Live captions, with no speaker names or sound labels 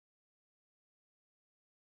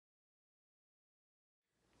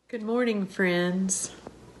Good morning, friends.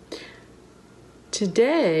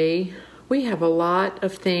 Today, we have a lot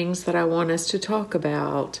of things that I want us to talk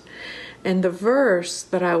about. And the verse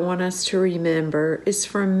that I want us to remember is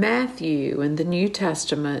from Matthew in the New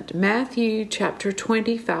Testament, Matthew chapter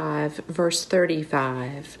 25, verse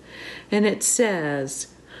 35. And it says,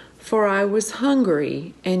 "For I was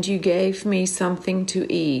hungry, and you gave me something to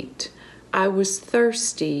eat. I was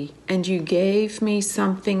thirsty, and you gave me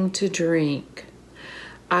something to drink.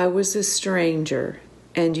 I was a stranger,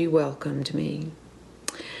 and you welcomed me."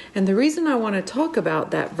 And the reason I want to talk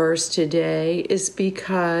about that verse today is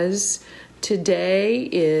because today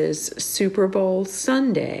is Super Bowl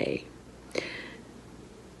Sunday,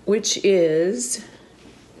 which is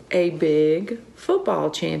a big football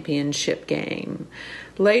championship game.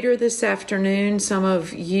 Later this afternoon, some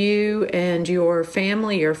of you and your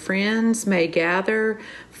family or friends may gather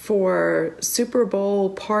for Super Bowl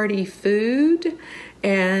party food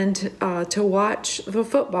and to watch the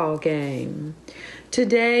football game.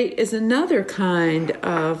 Today is another kind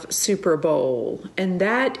of Super Bowl, and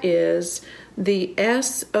that is the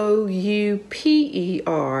SOUPER,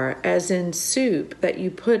 as in soup that you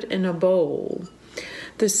put in a bowl.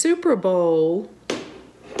 The Super Bowl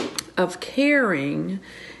of caring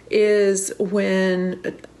is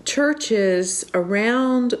when churches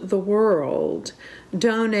around the world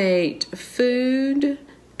donate food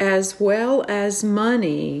as well as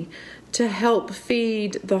money to help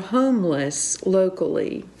feed the homeless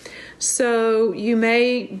locally. So you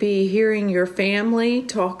may be hearing your family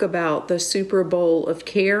talk about the Super Bowl of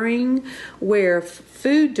Caring, where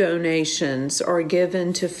food donations are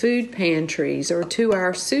given to food pantries or to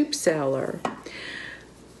our soup cellar.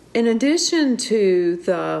 In addition to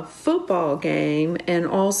the football game and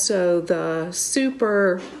also the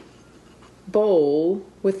Super Bowl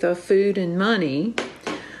with the food and money,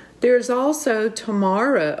 there's also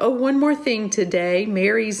tomorrow, one more thing today,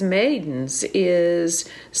 Mary's Maidens is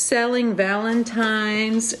selling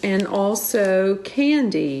Valentine's and also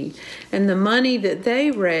candy. And the money that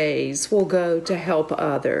they raise will go to help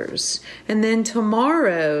others. And then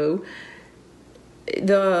tomorrow,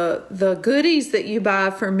 the goodies that you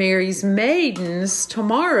buy for Mary's Maidens,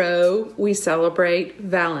 tomorrow we celebrate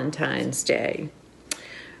Valentine's Day.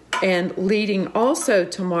 And leading also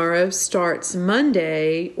tomorrow starts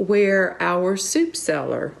Monday, where our soup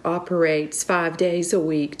cellar operates 5 days a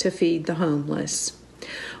week to feed the homeless.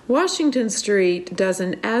 Washington Street does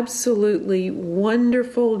an absolutely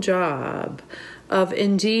wonderful job of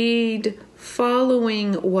indeed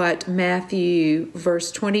following what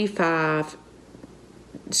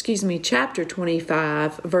chapter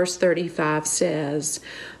 25, verse 35 says,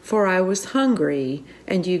 "For I was hungry,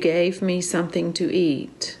 and you gave me something to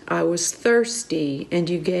eat. I was thirsty, and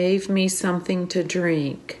you gave me something to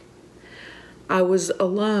drink. I was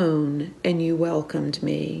alone, and you welcomed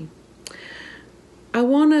me." I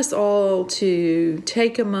want us all to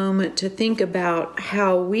take a moment to think about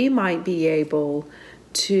how we might be able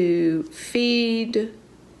to feed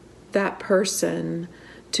that person,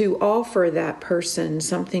 to offer that person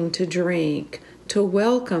something to drink, to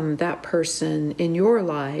welcome that person in your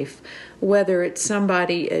life, whether it's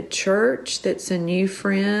somebody at church that's a new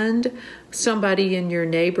friend, somebody in your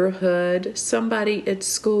neighborhood, somebody at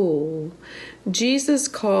school. Jesus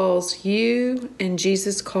calls you and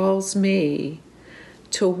Jesus calls me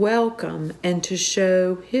to welcome and to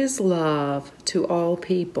show His love to all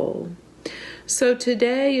people. So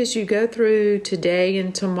today, as you go through today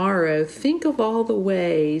and tomorrow, think of all the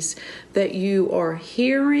ways that you are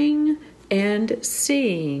hearing and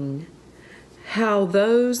seeing how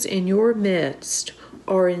those in your midst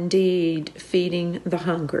are indeed feeding the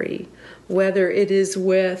hungry. Whether it is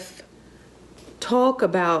with talk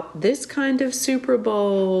about this kind of Super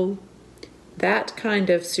Bowl, that kind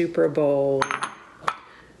of Super Bowl,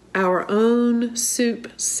 our own soup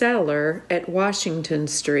cellar at Washington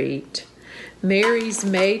Street, Mary's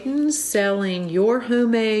Maidens selling your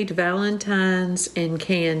homemade Valentines and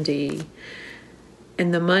candy,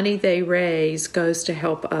 and the money they raise goes to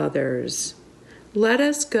help others. Let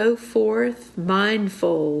us go forth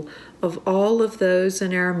mindful of all of those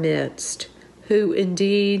in our midst who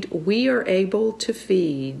indeed we are able to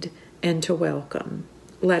feed and to welcome.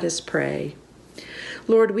 Let us pray.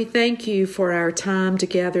 Lord, we thank you for our time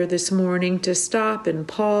together this morning to stop and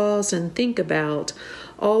pause and think about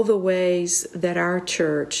all the ways that our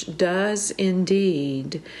church does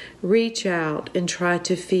indeed reach out and try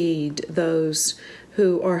to feed those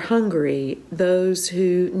who are hungry, those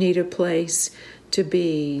who need a place to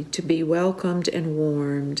be welcomed and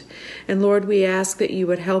warmed. And Lord, we ask that you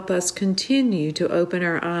would help us continue to open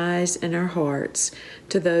our eyes and our hearts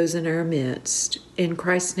to those in our midst. In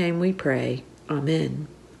Christ's name we pray. Amen.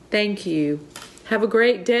 Thank you. Have a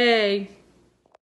great day.